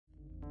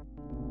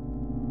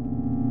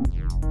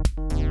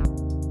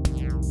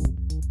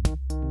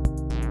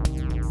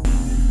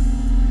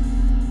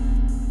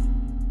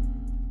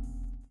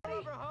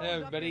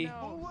everybody.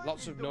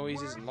 Lots of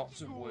noises and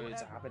lots of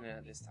words are happening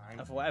at this time.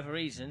 And for whatever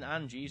reason,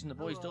 Angie's in the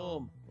boys'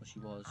 dorm. Well, she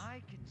was.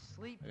 I can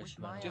sleep with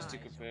my Just to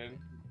eyes confirm,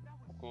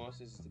 of course,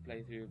 this is the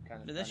playthrough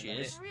kind of. But there she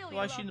is. Really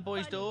Why is she in the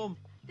boys' dorm?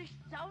 They're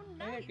so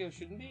That nice. girl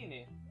shouldn't be in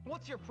here.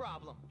 What's your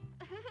problem?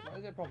 What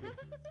is their problem?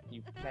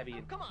 You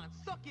plebeian. Come on,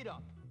 suck it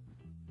up.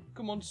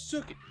 Come on,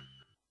 suck it,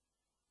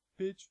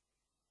 bitch.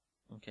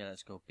 Okay,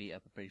 let's go beat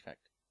up a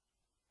prefect.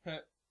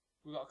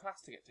 We've got a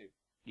class to get to.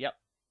 Yep.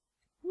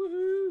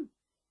 Woohoo!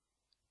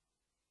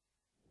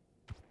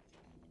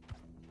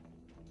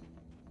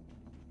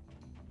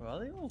 Where are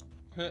they all?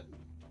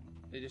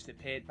 They just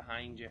appeared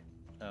behind you.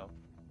 Oh.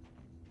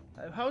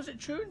 How is it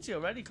truancy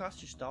already? Class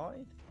just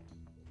started.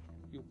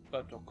 You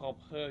better come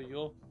here,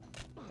 you.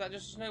 Is that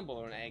just a snowball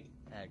or an egg?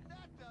 Egg.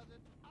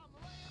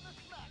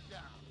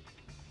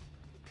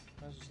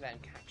 I was just letting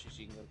catch you so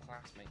you can go to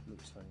class, mate.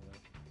 Looks funny though.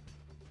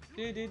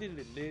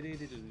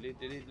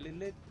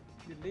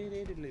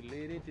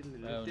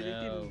 Oh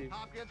no.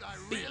 Hopkins, I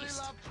really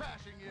love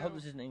trashing you. I hope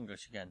this isn't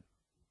English again.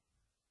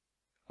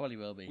 Probably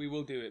will be. We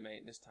will do it,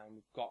 mate, this time.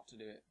 We've got to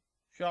do it.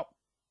 Shop.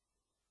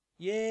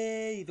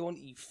 Yay, the one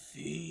you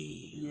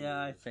feel.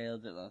 Yeah, I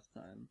failed it last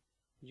time.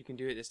 You can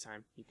do it this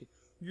time. You can.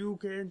 You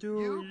can do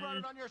You brought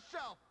it on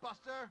yourself,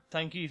 Buster.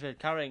 Thank you for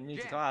carrying me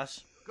to Jen.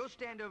 class. Go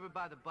stand over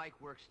by the bike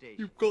workstation.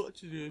 You've got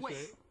to do it,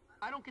 Wait,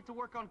 I don't get to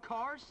work on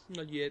cars?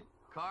 Not yet.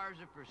 Cars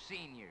are for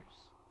seniors.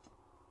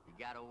 You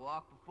gotta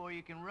walk before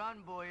you can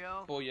run,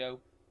 boyo. Boyo.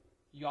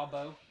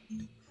 Yobbo.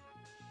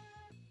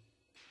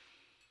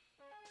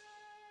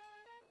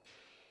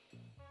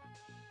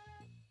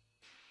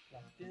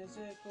 Left in a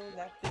circle,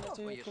 left in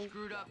a Well, you circle.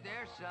 screwed up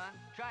there, son.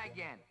 Try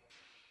again.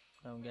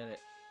 I don't get it.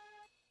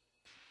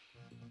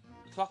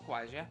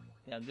 Clockwise, yeah?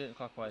 Yeah, I'm doing it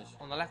clockwise.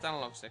 On the left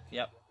analog stick.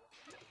 Yep.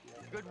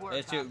 Good work,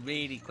 Let's do it Hopkins.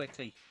 really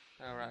quickly.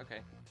 Alright, okay.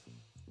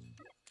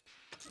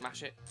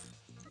 Smash it.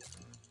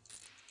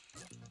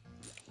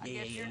 I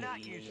guess you're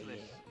not useless.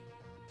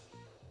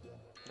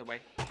 The way.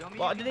 Show me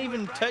Well, I you can didn't do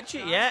even right, touch it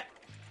son. yet.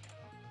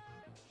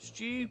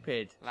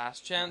 Stupid.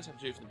 Last chance. I have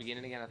to do it from the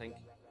beginning again, I think.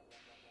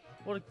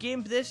 What a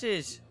gimp this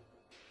is.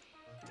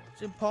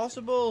 It's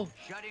impossible.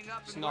 Shutting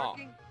up It's and not.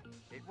 working.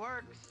 It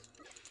works.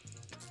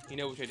 You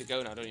know which way to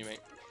go now, don't you, mate?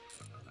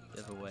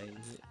 The other way,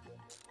 is it?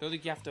 Don't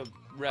think you have to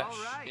rush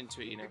All right.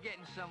 into it, you know. You're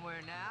getting somewhere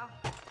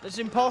now. It's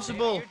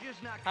impossible. You're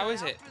just not How cut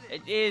is out it? for this.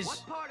 It is.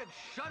 What part of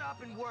shut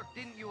up and work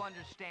didn't you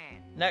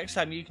understand? Next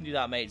time you can do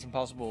that, mate. It's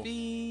impossible.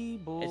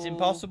 Feeble. It's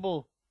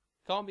impossible.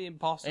 Can't be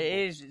impossible. It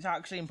is. It's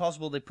actually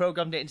impossible. They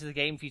programmed it into the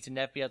game for you to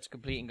never be able to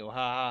complete and go, ha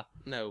ha.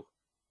 No.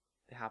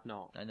 They have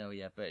not. I know,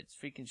 yeah, but it's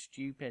freaking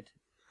stupid.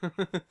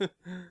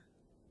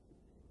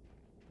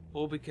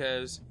 All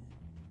because,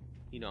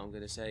 you know what I'm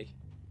going to say.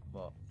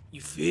 What?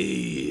 You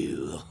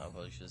feel. I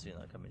probably should have seen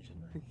that coming,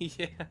 shouldn't I?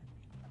 Yeah.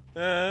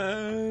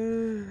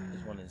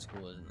 There's one in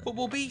school, isn't there?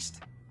 Football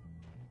beast.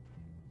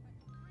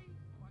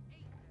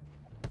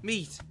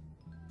 Meat.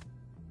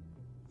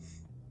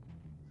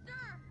 Sir,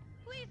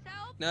 please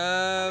help.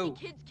 No.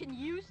 Kids can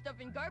use stuff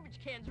in garbage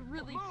cans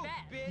really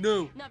fast.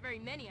 No. Not very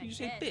many, I You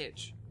say bet.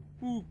 bitch.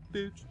 Ooh,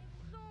 bitch.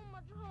 So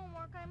much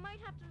homework, I might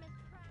have to miss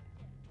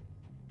practice.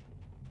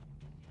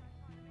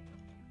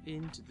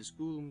 Into the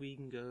school we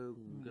can go.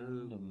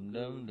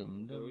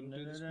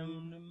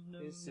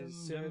 This is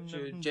such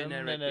a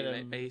generic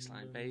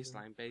baseline,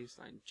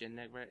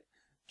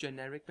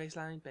 generic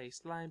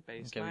baseline.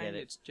 Okay, we get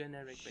it. It's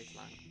generic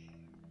baseline.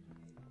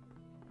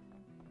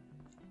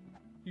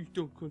 You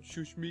don't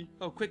confuse me.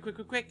 Oh, quick.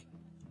 Quick.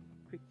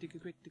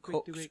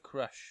 Cook's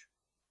Crush.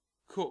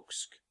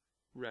 Cook's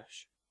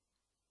Rush.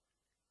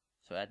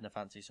 So Edna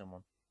fancies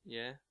someone.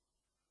 Yeah.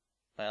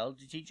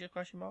 Biology teacher,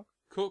 question mark?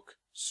 Cook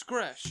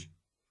Scrush.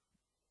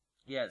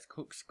 Yeah, it's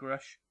Cook's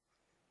Crush.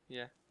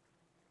 Yeah.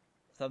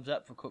 Thumbs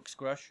up for Cook's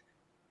Crush.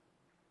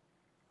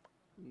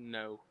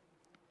 No.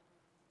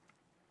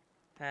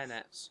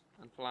 Hairnets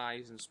and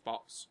flies and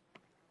spots.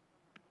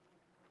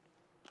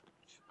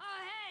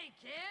 Oh, hey,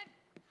 kid.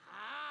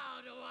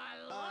 How do I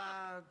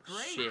look?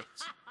 Great. Shit.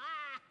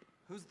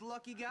 Who's the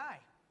lucky guy?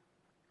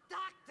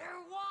 Dr.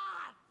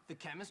 Watt! The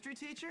chemistry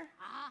teacher?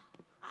 I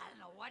don't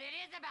know what it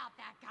is about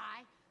that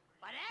guy,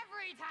 but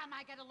every time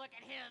I get a look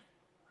at his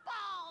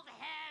bald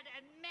head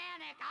and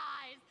manic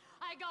eyes,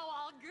 I go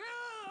all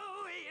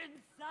gooey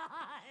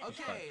inside.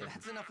 Okay,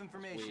 that's enough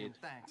information. Weird.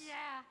 Thanks.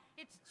 Yeah,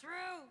 it's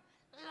true.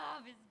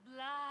 Love is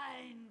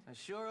blind. I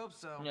sure hope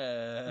so.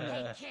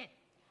 Hey, kid,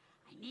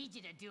 I need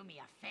you to do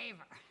me a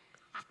favor.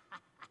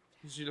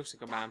 She looks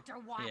like a man. Dr.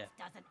 Watts Yeah.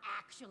 doesn't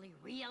actually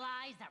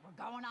realize that we're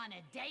going on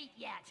a date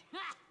yet.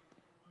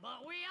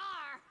 But we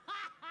are.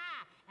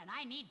 And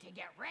I need to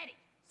get ready.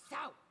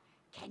 So,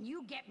 can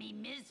you get me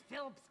Ms.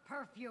 Phillips'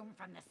 perfume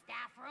from the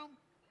staff room?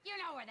 You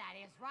know where that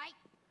is, right?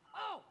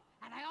 Oh,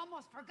 and I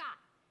almost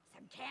forgot.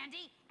 Some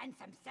candy and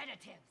some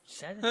sedatives.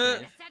 Sedative?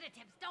 The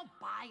sedatives, don't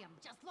buy them.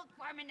 Just look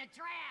for them in the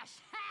trash.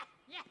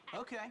 Yeah.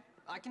 Okay,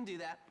 I can do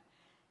that.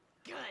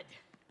 Good.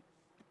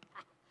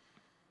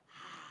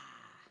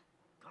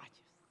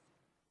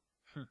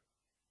 Gorgeous.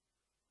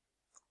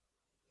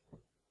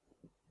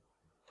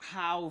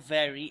 How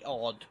very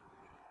odd.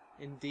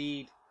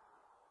 Indeed.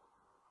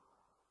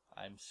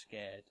 I'm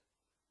scared.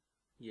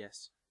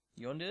 Yes.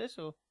 You want to do this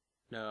or?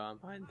 No, I'm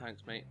fine,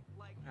 thanks, mate.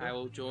 I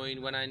will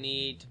join when I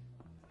need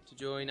to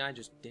join. I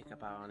just dick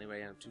about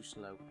anyway, I'm too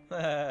slow.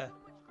 Oh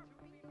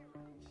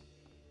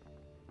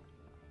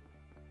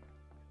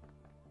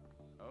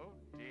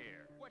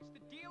dear. What's the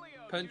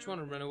dealio? Punch one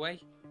and run away.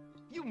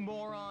 You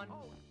moron.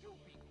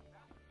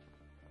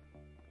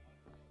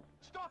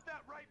 Stop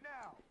that right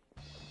now.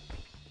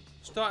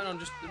 Starting on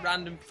just the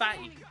random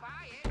fatty.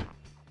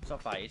 It's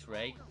not fight, it's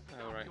Ray.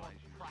 Oh, right.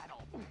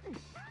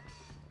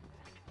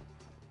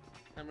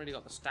 Haven't really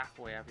got the staff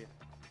away, have you?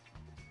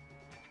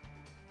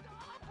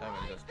 I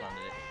haven't really got spanned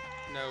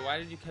it. No, why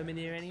did you come in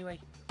here anyway?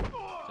 Don't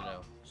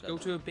know. Go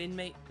to a bin,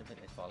 mate. I think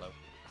it's follow.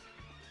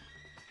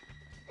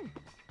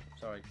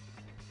 Sorry.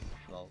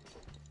 Lol.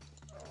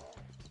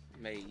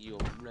 Mate, you're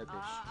rubbish.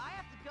 I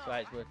have to go. That's why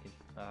it's working.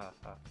 Ha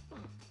ha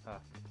ha.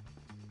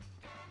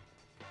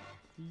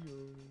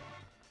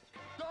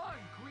 Darn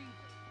grief.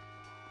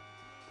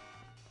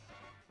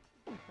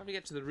 How do we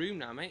get to the room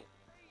now, mate?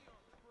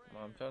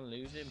 Well, I'm trying to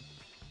lose him.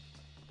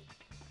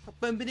 I'll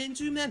bump it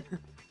into him then.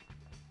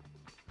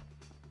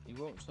 He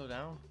won't slow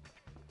down.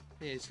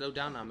 Yeah, slow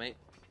down now, mate.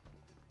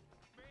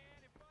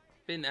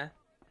 Been there.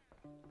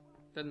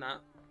 Done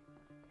that.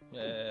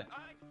 Yeah.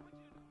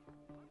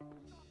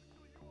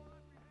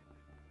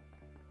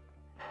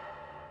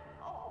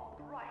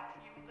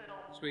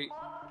 Sweet.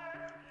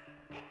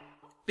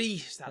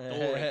 Beast that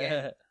door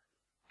again.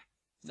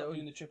 Stop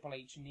doing the Triple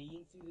H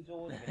knee through the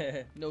door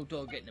again. No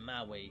dog getting in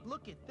my way.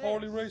 Look at this.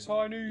 Holy race,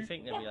 Heine. You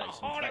think there'll be like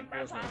some track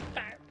doors or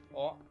something?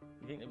 What?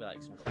 You think there'll be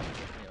like some track doors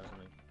or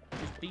something?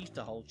 Just beast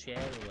the whole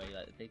chair away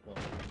like the big one.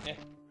 Yeah.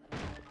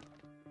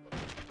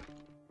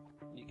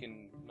 You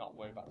can not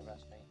worry about the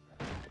rest, mate.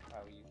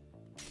 How are you?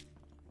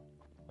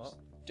 What?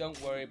 Don't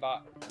worry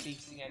about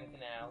beasting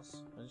anything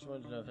else. I just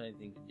wanted to know if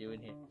anything can do in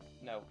here.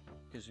 No.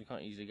 Because we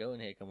can't easily go in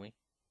here, can we?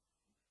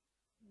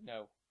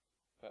 No.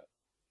 But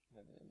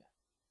no.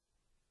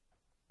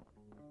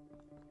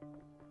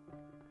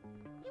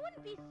 He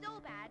wouldn't be so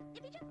bad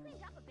if he just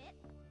cleaned up a bit.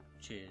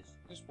 Cheers.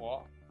 Just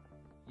what?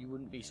 You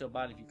wouldn't be so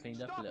bad if you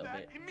cleaned up a little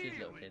bit. Cheers,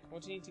 little kid.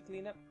 What do you need to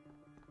clean up?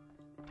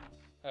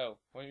 Oh,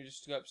 why don't you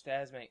just go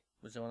upstairs, mate?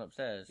 Was there one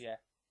upstairs? Yeah.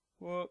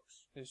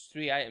 Whoops. There's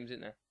 3 items,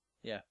 isn't there?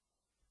 Yeah.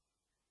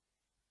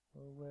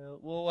 Well,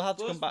 we'll have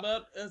to come back.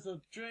 Is a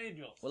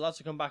stranger. We'll have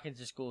to come back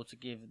into school to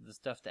give the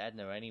stuff to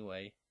Edna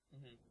anyway.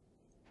 Mm-hmm.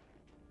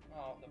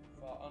 Oh,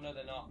 oh no,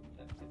 they're not.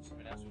 There's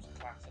something else was a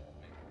class, I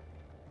think.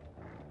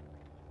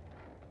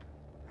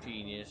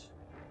 Genius.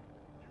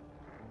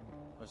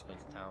 Let's go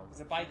to town.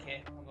 There's a bike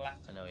here on the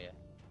left. I know, yeah.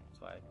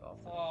 That's why I got off.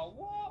 Oh,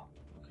 what?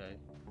 Okay.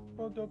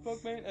 What the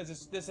fuck, mate? There's a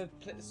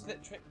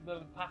slip trick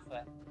little path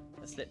there.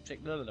 A slip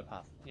trick little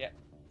path. Yeah.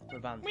 We're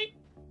banned. Weep.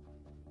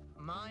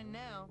 Mine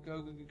now. Go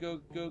on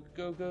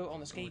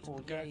the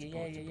skateboard.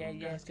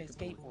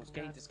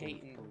 Yeah.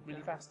 Skating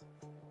really fast.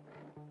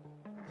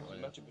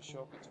 Wasn't much of a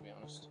shortcut, to be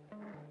honest.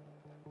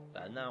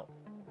 Better now.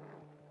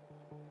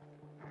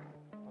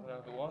 I don't know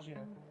if it was, you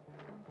know.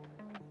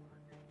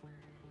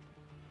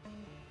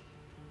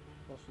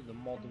 What's with the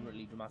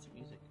moderately dramatic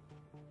music?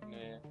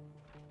 Yeah.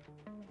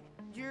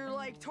 You're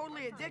like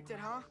totally addicted,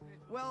 huh?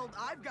 Well,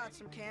 I've got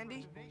some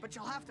candy, but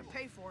you'll have to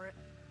pay for it.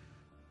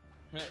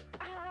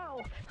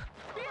 Ow!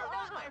 Fear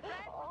not, my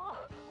friend!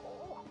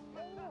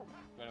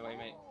 Run away,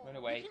 mate. Run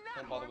away.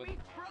 Don't bother with it.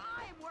 Try.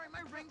 I'm wearing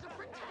my rings of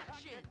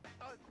protection.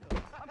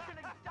 I'm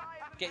gonna die.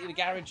 Get you the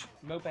garage.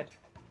 Moped.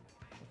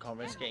 I can't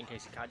risk it in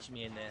case he catches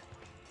me in there.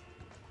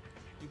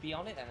 You be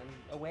on it and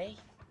away.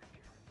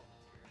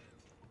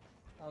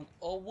 And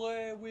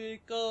away we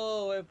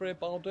go,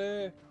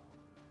 everybody.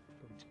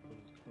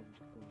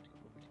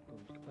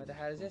 Where the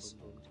hell is this?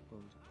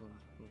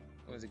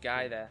 Oh, there's a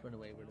guy there. Run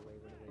away.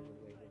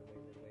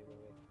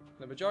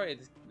 The majority of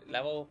this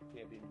level, we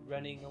have been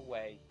running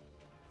away.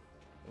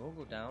 We'll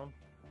go down.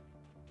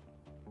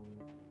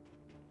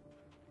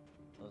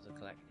 Those are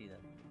collecty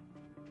then.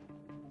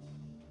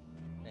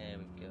 There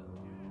we go.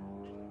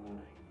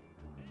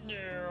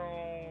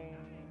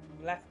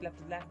 Left,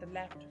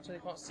 so they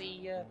can't see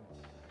you.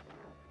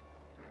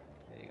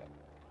 There you go.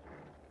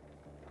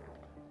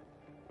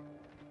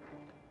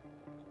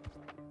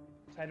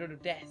 Side road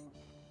of death.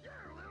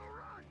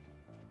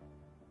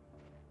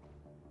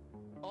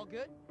 All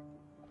good?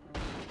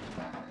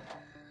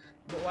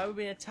 But why are we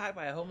being attacked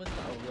by a homeless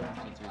man? Oh, we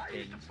don't need to be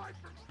pinned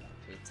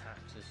to attack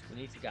us. We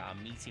need to get our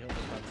meaty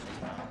homeless man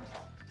safe out.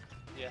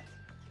 Yeah.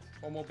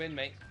 One more bin,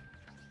 mate.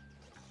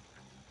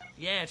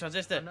 Yeah,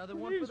 transistor. Another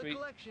one for the Sweet.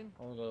 collection.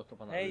 I'm gonna go look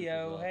up on that. Hey roof as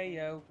yo, well. hey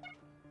yo.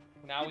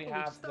 Now we People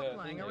with have stuff the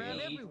lying thing around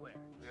we need. everywhere.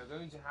 We are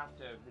going to have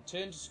to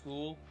return to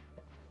school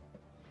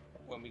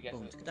when we get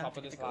to the top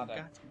of this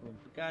ladder.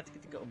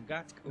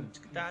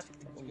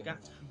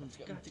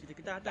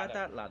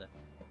 Ladder.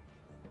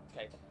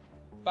 Okay.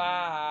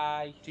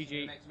 Bye. GG. See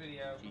you in the next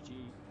video. GG.